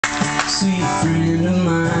sweet friend of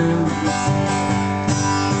mine.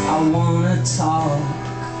 I wanna talk,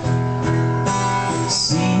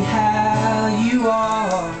 see how you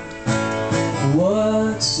are.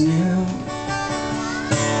 What's new?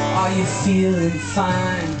 Are you feeling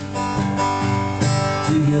fine?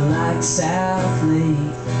 Do you like South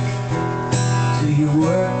Lake? Do you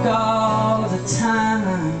work all the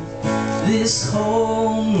time? This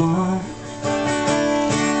whole month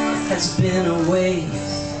has been a waste,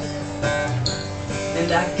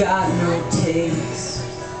 and I got no taste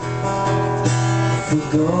for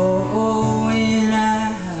going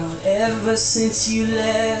out. Ever since you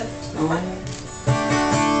left home,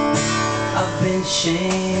 I've been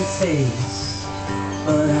shamefaced,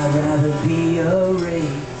 but I'd rather be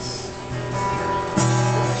erased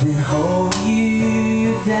than hold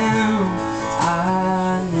you down.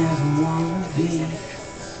 I never wanna be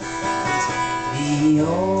the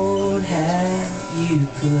old hat you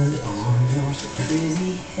put on your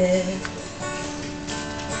pretty head.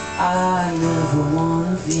 I never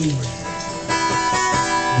wanna be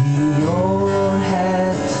the old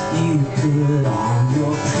hat you put on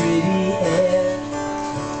your pretty head.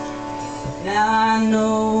 Now I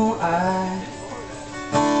know I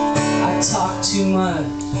talk too much,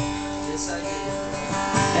 yes I do,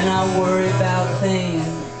 and I worry about things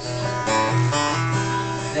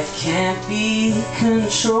that can't be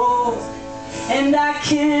controlled, and I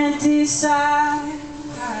can't decide.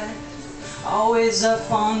 Always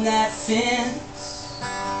up on that fence,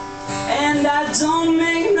 and I don't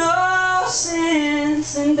make no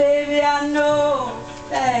sense. And baby, I know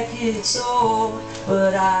that gets old,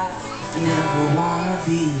 but I never wanna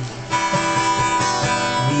be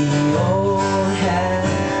the old hat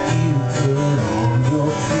you put on your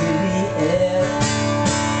pretty head.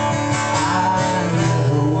 I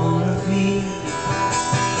never wanna be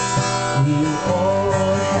the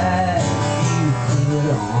old hat you put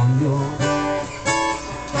on your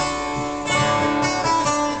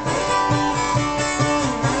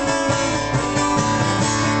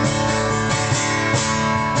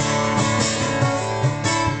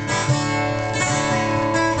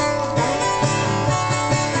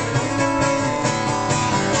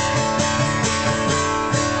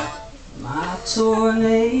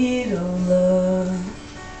tornado love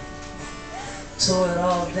tore it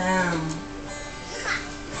all down.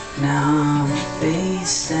 Now I'm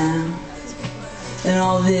face down, and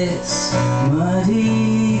all this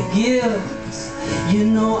muddy guilt. You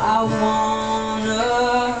know I wanna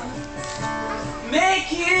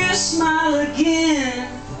make you smile again,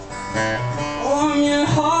 warm your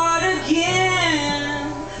heart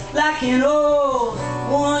again, like an old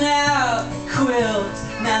worn out quilt.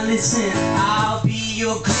 Now listen, I'll be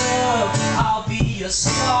your glove, I'll be your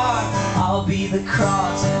scar, I'll be the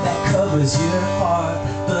cross that covers your heart.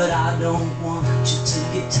 But I don't want you to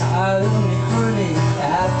get tired of me, honey.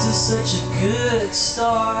 After such a good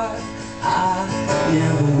start, I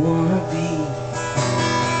never wanna be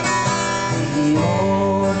the old